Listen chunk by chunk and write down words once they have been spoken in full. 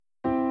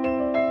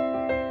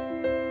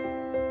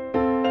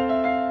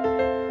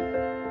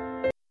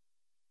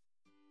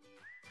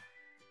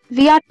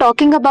We are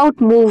talking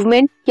about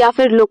movement या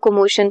फिर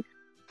locomotion.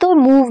 तो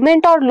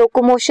मूवमेंट और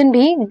लोकोमोशन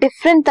भी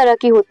डिफरेंट तरह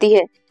की होती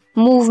है।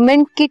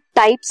 मूवमेंट की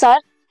टाइप्स आर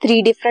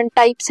 3 डिफरेंट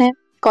टाइप्स हैं।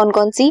 कौन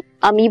कौन सी?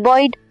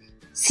 Amoeboid,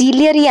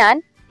 ciliary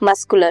and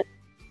muscular.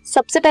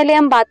 सबसे पहले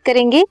हम बात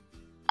करेंगे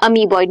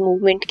अमीबॉइड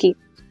मूवमेंट की।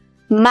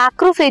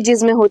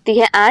 मैक्रोफेजेस में होती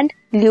है एंड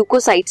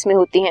ल्यूकोसाइट्स में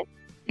होती हैं।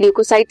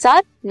 Leucocytes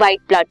are white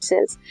blood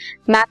cells.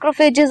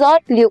 Macrophages और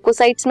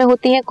ल्यूकोसाइट्स में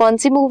होती है कौन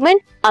सी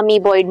मूवमेंट?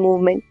 Amoeboid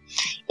movement.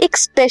 एक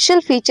स्पेशल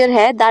फीचर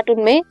है दैट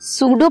उनमें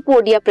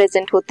सूडोपोडिया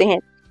प्रेजेंट होते हैं।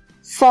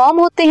 फॉर्म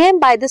होते हैं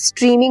by the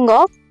streaming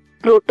of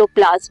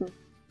protoplasm.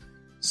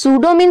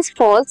 Pseudo means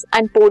false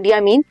and podia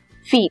mean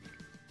feet.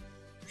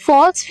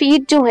 False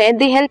feet जो है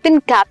they help in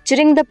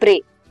capturing the prey.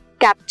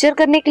 Capture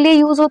करने के लिए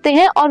यूज होते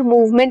हैं और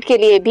मूवमेंट के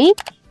लिए भी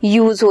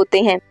यूज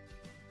होते हैं।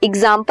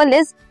 एग्जाम्पल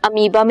इज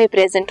अमीबा में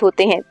प्रेजेंट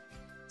होते हैं।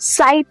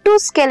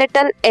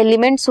 साइटोस्केलेटल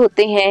एलिमेंट्स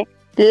होते हैं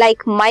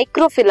like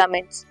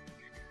microfilaments.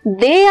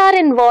 They are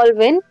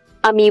involve in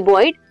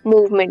amoeboid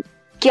movement.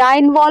 क्या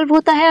इन्वॉल्व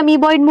होता है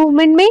अमीबॉइड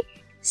मूवमेंट में?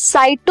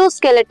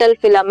 साइटोस्केलेटल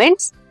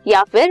फिलामेंट्स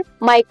या फिर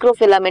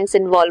माइक्रोफिलामेंट्स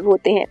इन्वॉल्व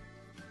होते हैं।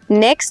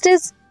 Next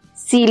is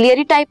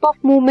ciliary type of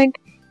movement.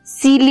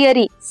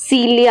 Ciliary,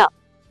 सीलिया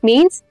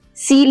means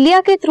सीलिया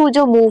के थ्रू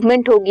जो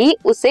मूवमेंट होगी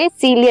उसे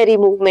सीलियरी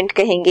मूवमेंट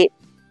कहेंगे।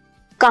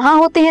 कहाँ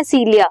होते हैं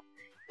सीलिया?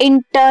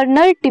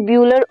 इंटरनल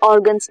ट्यूब्यूलर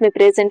ऑर्गन्स में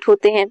प्रेजेंट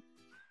होते हैं।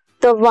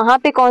 तो वहां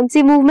पे कौन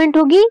सी मूवमेंट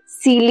होगी?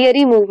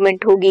 सीलियरी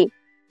मूवमेंट होगी।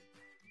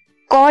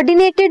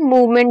 कोऑर्डिनेटेड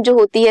मूवमेंट जो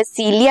होती है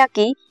सीलिया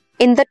की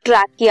इन द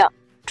ट्रैकिया,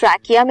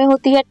 ट्रैकिया में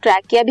होती है।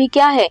 ट्रैकिया भी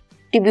क्या है?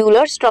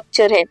 ट्यूब्यूलर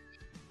स्ट्रक्चर है।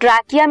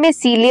 ट्रैकिया में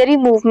सीलियरी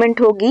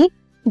मूवमेंट होगी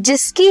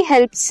जिसकी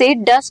हेल्प से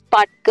dust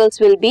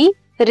particles will be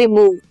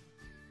remove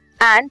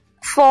and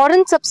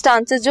foreign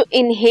substances जो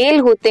इनहेल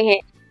होते हैं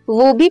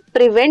वो भी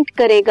प्रिवेंट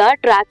करेगा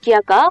ट्रैकिया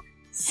का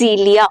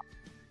सीलिया।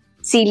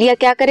 सीलिया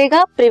क्या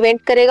करेगा?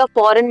 प्रिवेंट करेगा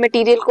फॉरेन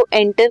मटेरियल को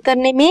एंटर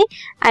करने में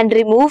एंड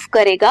रिमूव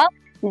करेगा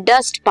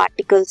डस्ट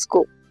पार्टिकल्स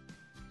को।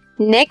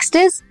 Next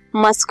is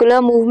muscular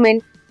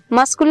movement.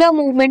 Muscular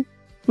movement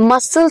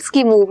muscles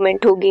की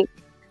मूवमेंट होगी।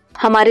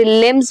 हमारे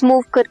लिम्स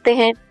मूव करते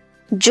हैं,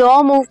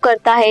 जॉ मूव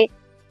करता है,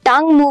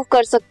 टंग मूव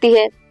कर सकती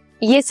है।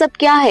 ये सब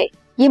क्या है?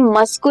 ये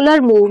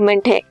मस्कुलर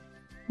मूवमेंट है।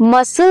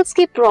 मसल्स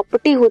की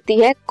प्रॉपर्टी होती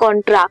है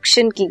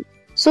कॉन्ट्रैक्शन की।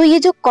 सो ये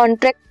जो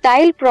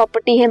कॉन्ट्रैक्टाइल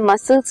प्रॉपर्टी है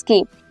मसल्स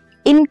की,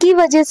 इनकी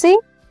वजह से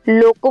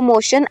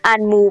locomotion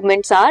and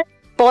movements are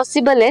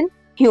possible in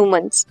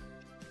humans.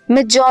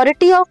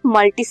 Majority of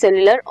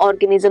multicellular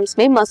organisms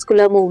में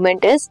muscular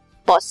movement is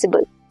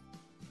possible.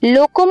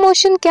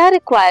 Locomotion क्या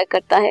रिक्वायर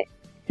करता है?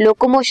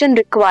 Locomotion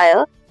require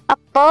a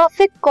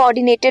perfect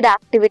coordinated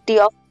activity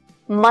of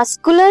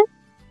muscular,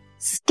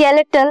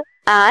 skeletal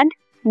and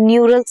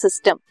neural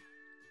system.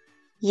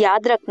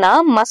 याद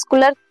रखना,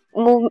 मस्कुलर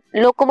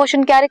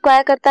लोकोमोशन क्या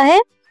require करता है?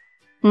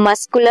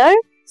 Muscular,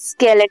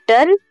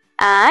 skeletal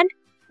and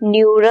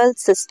neural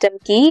system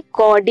की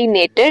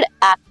कोऑर्डिनेटेड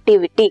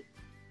एक्टिविटी।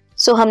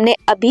 सो हमने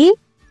अभी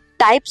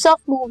टाइप्स ऑफ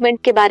मूवमेंट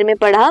के बारे में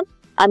पढ़ा।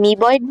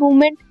 अमीबॉइड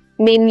मूवमेंट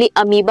मेनली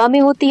अमीबा में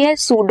होती है,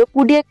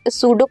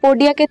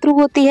 सूडोपोडिया के थ्रू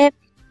होती है।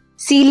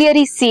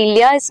 सीलियरी,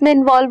 सीलिया इसमें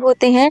इन्वॉल्व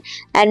होते हैं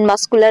एंड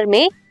मस्कुलर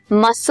में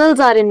muscles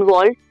are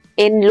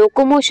involve in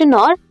locomotion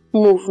और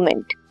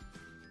movement.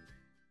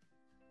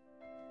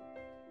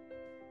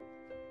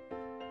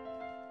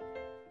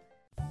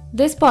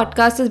 This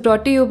podcast is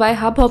brought to you bye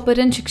hub hopper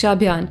and शिक्षा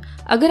अभियान।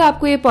 अगर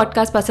आपको ये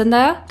पॉडकास्ट पसंद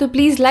आया तो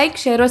प्लीज़ लाइक,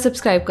 शेयर और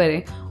सब्सक्राइब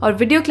करें और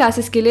वीडियो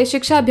क्लासेस के लिए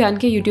शिक्षा अभियान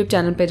के YouTube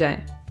चैनल पर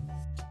जाएं।